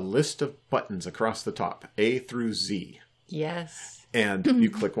a list of buttons across the top, A through Z. Yes. And you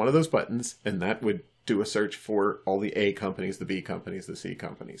click one of those buttons, and that would do a search for all the A companies, the B companies, the C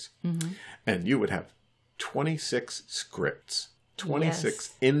companies. Mm-hmm. And you would have 26 scripts,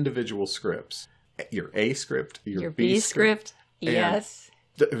 26 individual scripts. Your A script, your B script. Yes.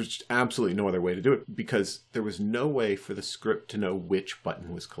 There was absolutely no other way to do it because there was no way for the script to know which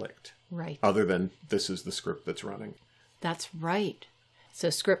button was clicked. Right. Other than this is the script that's running. That's right. So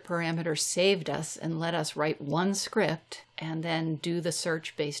script parameters saved us and let us write one script and then do the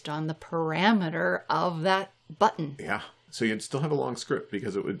search based on the parameter of that button. Yeah. So you'd still have a long script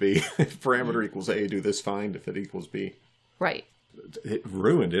because it would be if parameter equals A, do this find. If it equals B. Right. It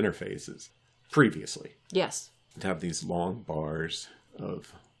ruined interfaces previously. Yes. To have these long bars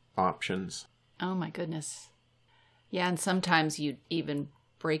of options. Oh my goodness. Yeah, and sometimes you'd even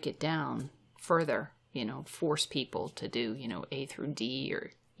break it down further, force people to do, A through D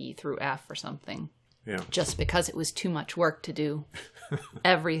or E through F or something. Yeah. Just because it was too much work to do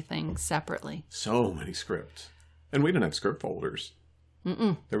everything separately. So many scripts. And we didn't have script folders.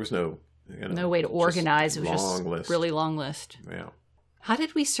 Mm-mm. There was no way to organize. It was just list. Really long list. Yeah. How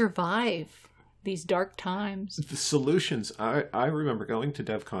did we survive these dark times? The solutions, I remember going to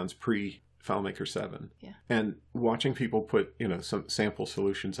DevCons pre-FileMaker 7 and watching people put, some sample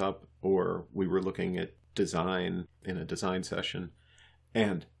solutions up, or we were looking at design in a design session,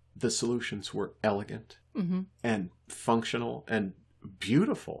 and the solutions were elegant and functional and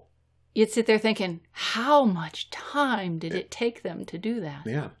beautiful. You'd sit there thinking, how much time did it take them to do that?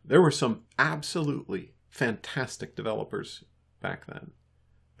 Yeah. There were some absolutely fantastic developers back then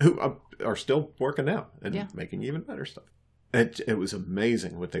who are still working now and making even better stuff. It was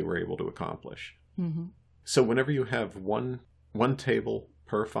amazing what they were able to accomplish. Mm-hmm. So whenever you have one table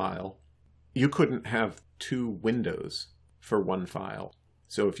per file, you couldn't have two windows for one file.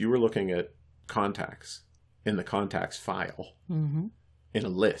 So if you were looking at contacts in the contacts file in a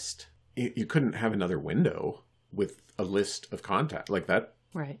list, you couldn't have another window with a list of contacts like that.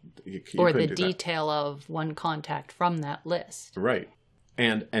 Right. You or the detail of one contact from that list. Right.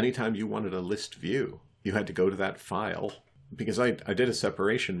 And anytime you wanted a list view, you had to go to that file. Because I did a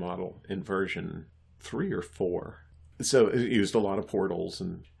separation model in version 3 or 4. So it used a lot of portals.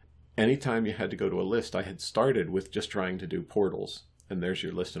 And anytime you had to go to a list, I had started with just trying to do portals. And there's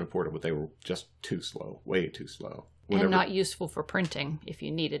your list in a portal, but they were just too slow, way too slow. And not useful for printing if you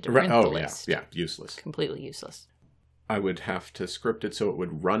needed to print the list. Yeah, useless. Completely useless. I would have to script it so it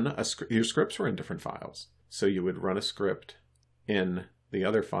would run a script. Your scripts were in different files. So you would run a script in the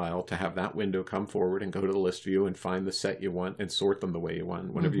other file to have that window come forward and go to the list view and find the set you want and sort them the way you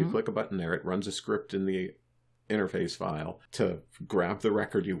want. Whenever you click a button there, it runs a script in the interface file to grab the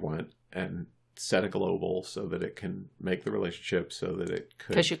record you want and set a global so that it can make the relationship so that it could...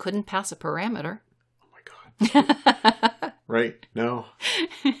 Because you couldn't pass a parameter. Oh my God. Right? No.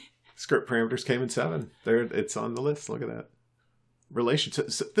 Script parameters came in 7. There, it's on the list. Look at that.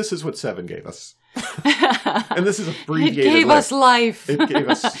 Relationships. This is what 7 gave us. And this is abbreviated. It gave us life. It gave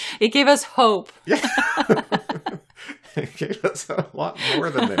us... It gave us hope. Yeah. It gave us a lot more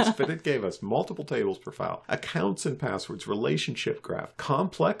than this, but it gave us multiple tables per file, accounts and passwords, relationship graph,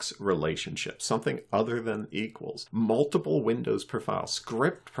 complex relationships, something other than equals, multiple windows per file,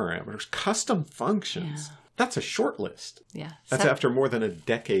 script parameters, custom functions. Yeah. That's a short list. Yeah. That's after more than a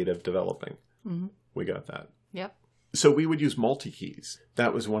decade of developing. Mm-hmm. We got that. Yep. So we would use multi-keys.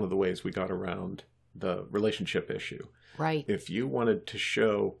 That was one of the ways we got around the relationship issue. Right. If you wanted to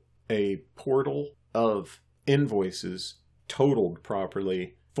show a portal of invoices totaled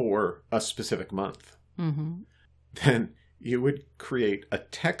properly for a specific month, then you would create a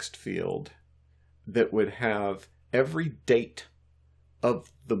text field that would have every date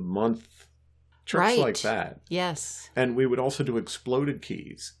of the month, tricks like that. Yes. And we would also do exploded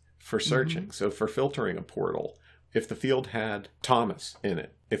keys for searching. So for filtering a portal, if the field had Thomas in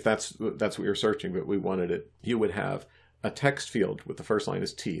it, if that's what you're searching, but we wanted it, you would have a text field with the first line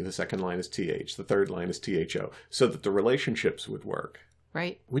is T, the second line is TH, the third line is THO, so that the relationships would work.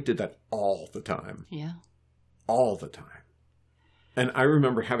 Right. We did that all the time. Yeah. All the time. And I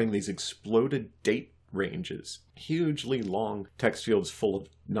remember having these exploded date ranges, hugely long text fields full of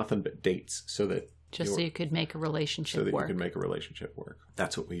nothing but dates, so that so you could make a relationship work. So that you could make a relationship work.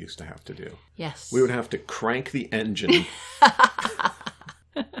 That's what we used to have to do. Yes. We would have to crank the engine.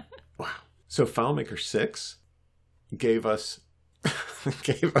 Wow. So FileMaker 6 gave us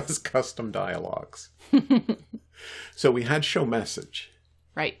custom dialogues. So we had show message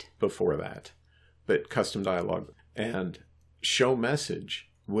before that, but custom dialogue and show message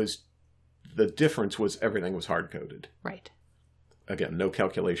was, the difference was everything was hard coded. Right. Again, no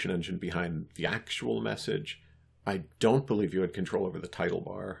calculation engine behind the actual message. I don't believe you had control over the title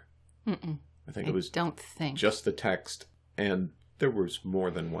bar. Mm-mm. I think it was just the text, and there was more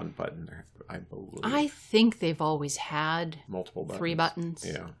than one button there, I believe. I think they've always had multiple buttons. 3 buttons.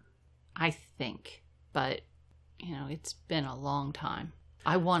 Yeah. I think. But, it's been a long time.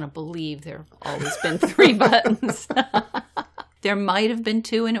 I want to believe there have always been 3 buttons. There might have been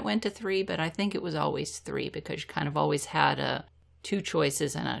 2 and it went to 3, but I think it was always 3 because you kind of always had 2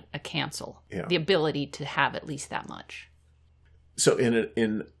 choices and a cancel. Yeah. The ability to have at least that much. So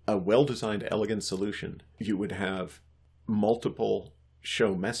in a well-designed, elegant solution, you would have multiple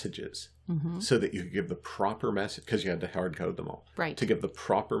show messages so that you could give the proper message, because you had to hard code them all. Right. To give the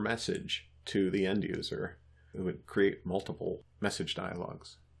proper message to the end user, it would create multiple message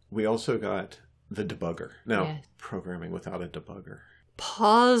dialogues. We also got the debugger. Now, programming without a debugger.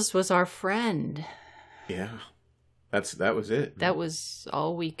 Pause was our friend. Yeah. That was it. That was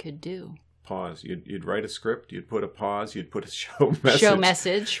all we could do. Pause. You'd write a script, you'd put a pause, you'd put a show message. Show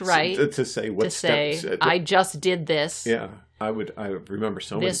message, right. To say what steps. I just did this. Yeah. I remember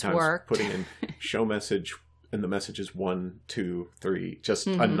so many times putting in show message, and the message is 1, 2, 3, just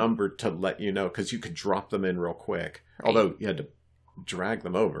a number to let you know, because you could drop them in real quick. Right. Although you had to drag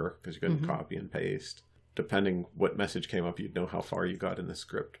them over because you couldn't copy and paste. Depending what message came up, you'd know how far you got in the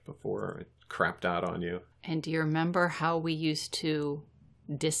script before it crapped out on you. And do you remember how we used to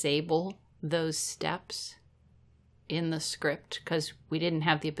disable those steps in the script? Because we didn't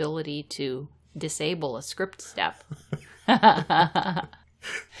have the ability to disable a script step.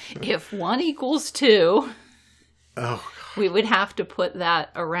 If 1 equals 2, we would have to put that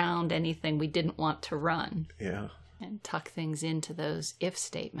around anything we didn't want to run. Yeah. And tuck things into those if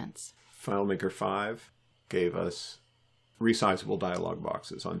statements. FileMaker 5 gave us resizable dialog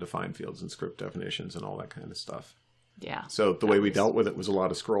boxes on defined fields and script definitions and all that kind of stuff. Yeah. So the way we dealt with it was a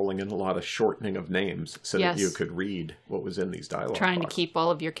lot of scrolling and a lot of shortening of names so that you could read what was in these dialog Trying boxes. to keep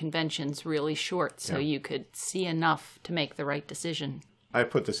all of your conventions really short so you could see enough to make the right decision. I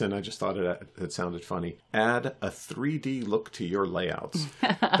put this in, I just thought it sounded funny. Add a 3D look to your layouts.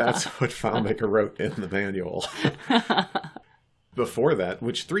 That's what FileMaker wrote in the manual. Before that,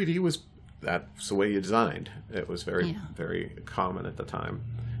 which 3D was, that's the way you designed. It was very, very common at the time.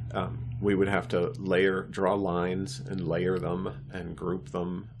 We would have to draw lines and layer them and group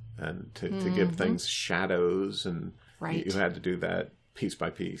them and to give things shadows, and you had to do that piece by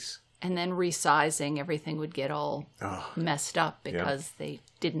piece. And then resizing, everything would get all messed up because they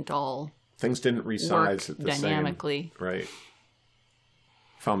didn't all things didn't resize work at the dynamically. Same. Right.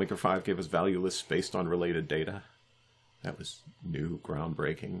 FileMaker 5 gave us value lists based on related data. That was new,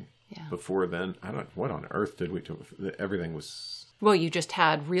 groundbreaking. Yeah. Before then, what on earth did we do? Everything was Well, you just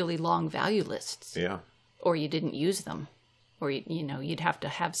had really long value lists. Yeah. Or you didn't use them. Or, you'd have to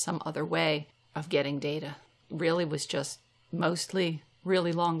have some other way of getting data. Really was just mostly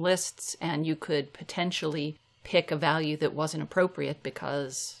really long lists, and you could potentially pick a value that wasn't appropriate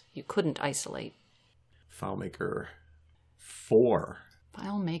because you couldn't isolate. FileMaker 4.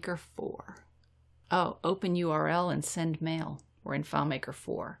 FileMaker 4. Oh, open URL and send mail were in FileMaker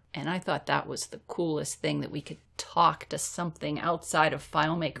 4. And I thought that was the coolest thing, that we could talk to something outside of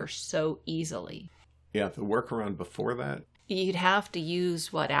FileMaker so easily. Yeah, the workaround before that. You'd have to use,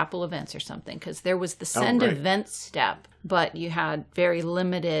 Apple Events or something, because there was the send event step, but you had very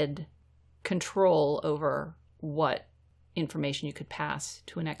limited control over what information you could pass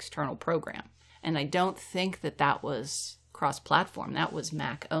to an external program. And I don't think that was cross-platform. That was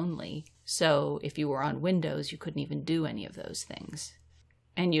Mac only. So if you were on Windows, you couldn't even do any of those things.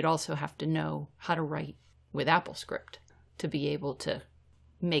 And you'd also have to know how to write with AppleScript to be able to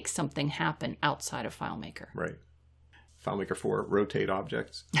make something happen outside of FileMaker. Right. FileMaker 4, rotate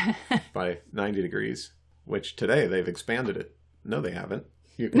objects by 90 degrees, which today they've expanded it. No, they haven't.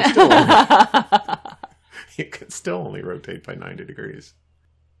 You can still only rotate by 90 degrees.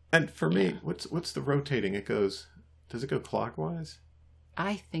 And for me, what's the rotating? Does it go clockwise?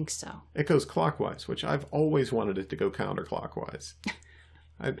 I think so. It goes clockwise, which I've always wanted it to go counterclockwise.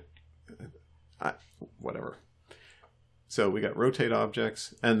 Whatever. So we got rotate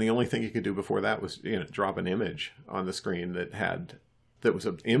objects, and the only thing you could do before that was drop an image on the screen that was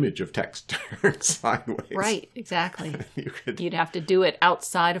an image of text turned sideways. Right, exactly. You'd have to do it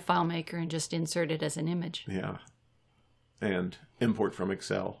outside of FileMaker and just insert it as an image. Yeah. And import from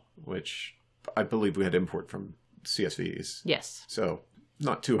Excel, which I believe we had import from CSVs. Yes. So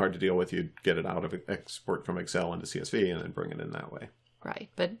not too hard to deal with. You'd get it out of export from Excel into CSV and then bring it in that way. Right,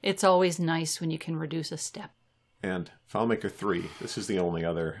 but it's always nice when you can reduce a step. And FileMaker 3, this is the only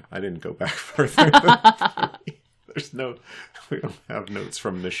other, I didn't go back further than 3. We don't have notes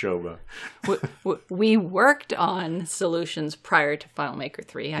from Neshoba. We worked on solutions prior to FileMaker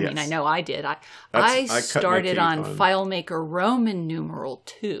 3. I mean, I know I did. I started on FileMaker Roman numeral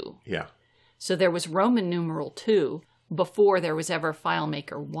 2. Yeah. So there was Roman numeral 2 before there was ever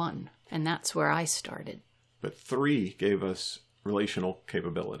FileMaker 1. And that's where I started. But 3 gave us relational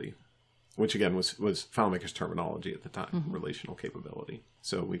capability, which again was FileMaker's terminology at the time, relational capability.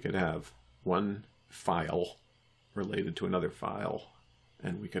 So we could have one file related to another file,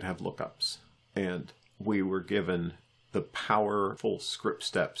 and we could have lookups. And we were given the powerful script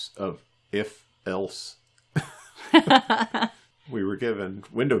steps of if, else. We were given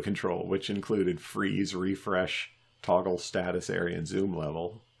window control, which included freeze, refresh, toggle status area, and zoom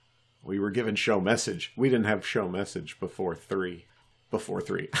level. We were given show message. We didn't have show message before 3.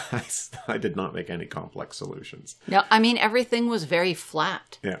 I did not make any complex solutions. No, I mean, everything was very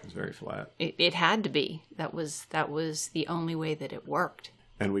flat. Yeah, it was very flat. It had to be. That was the only way that it worked.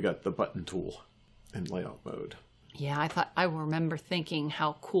 And we got the button tool in layout mode. Yeah, I remember thinking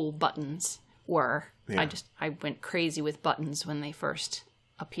how cool buttons were. Yeah. I went crazy with buttons when they first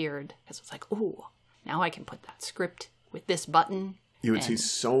appeared. Because it was like, ooh, now I can put that script with this button. You would see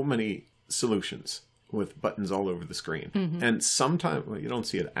so many solutions with buttons all over the screen. Mm-hmm. And sometimes, you don't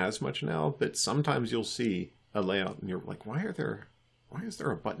see it as much now, but sometimes you'll see a layout and you're like, why is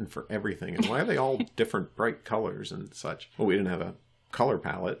there a button for everything? And why are they all different bright colors and such? Well, we didn't have a color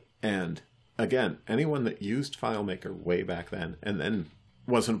palette. And again, anyone that used FileMaker way back then and then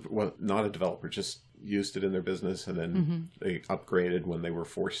was not a developer, just used it in their business, and then they upgraded when they were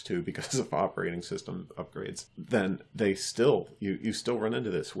forced to because of operating system upgrades, then they still, you still run into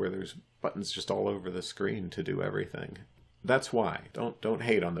this where there's buttons just all over the screen to do everything. That's why. Don't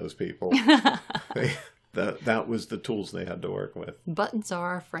hate on those people. That was the tools they had to work with. Buttons are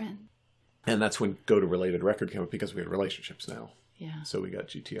our friend. And that's when go to related record came up, because we had relationships now. Yeah. So we got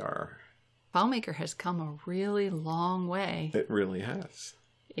GTR. FileMaker has come a really long way. It really has.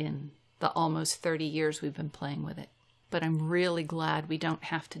 In the almost 30 years we've been playing with it. But I'm really glad we don't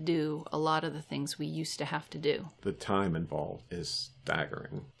have to do a lot of the things we used to have to do. The time involved is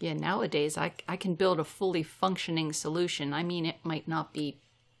staggering. Yeah, nowadays I can build a fully functioning solution. I mean, it might not be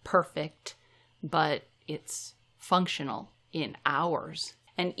perfect, but it's functional in hours.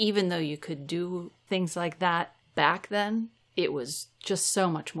 And even though you could do things like that back then, it was just so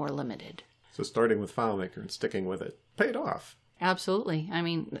much more limited. So starting with FileMaker and sticking with it paid off. Absolutely. I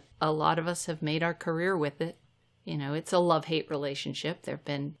mean, a lot of us have made our career with it. You know, it's a love-hate relationship. There have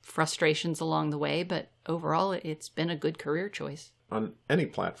been frustrations along the way, but overall, it's been a good career choice. On any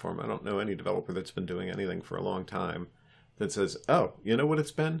platform, I don't know any developer that's been doing anything for a long time that says, oh, you know what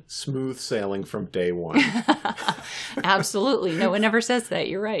it's been? Smooth sailing from day one. Absolutely. No one ever says that.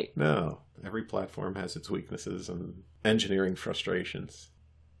 You're right. No. Every platform has its weaknesses and engineering frustrations.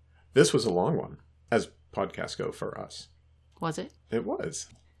 This was a long one, as podcasts go for us. Was it? It was.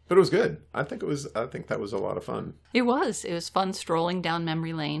 But it was good. I think that was a lot of fun. It was. It was fun strolling down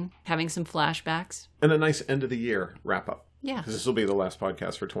memory lane, having some flashbacks. And a nice end of the year wrap up. Yeah. Because this will be the last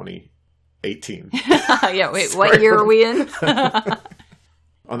podcast for 2018. Yeah, wait, what year are we in?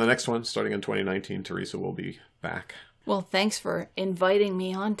 On the next one, starting in 2019, Teresa will be back. Well, thanks for inviting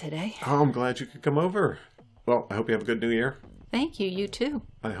me on today. Oh, I'm glad you could come over. Well, I hope you have a good new year. Thank you. You too.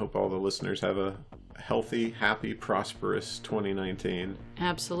 I hope all the listeners have a healthy, happy, prosperous 2019.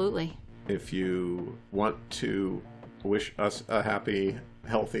 Absolutely. If you want to wish us a happy,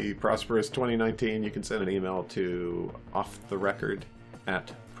 healthy, prosperous 2019, you can send an email to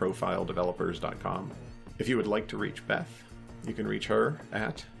offtherecord@profiledevelopers.com. If you would like to reach Beth, you can reach her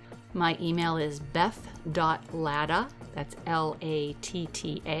at... My email is beth.latta, that's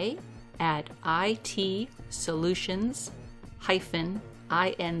Latta, at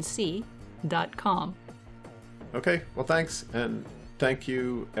itsolutions-inc.com. Okay, well, thanks. And thank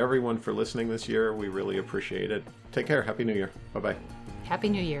you, everyone, for listening this year. We really appreciate it. Take care. Happy New Year. Bye-bye. Happy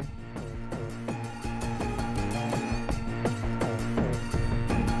New Year.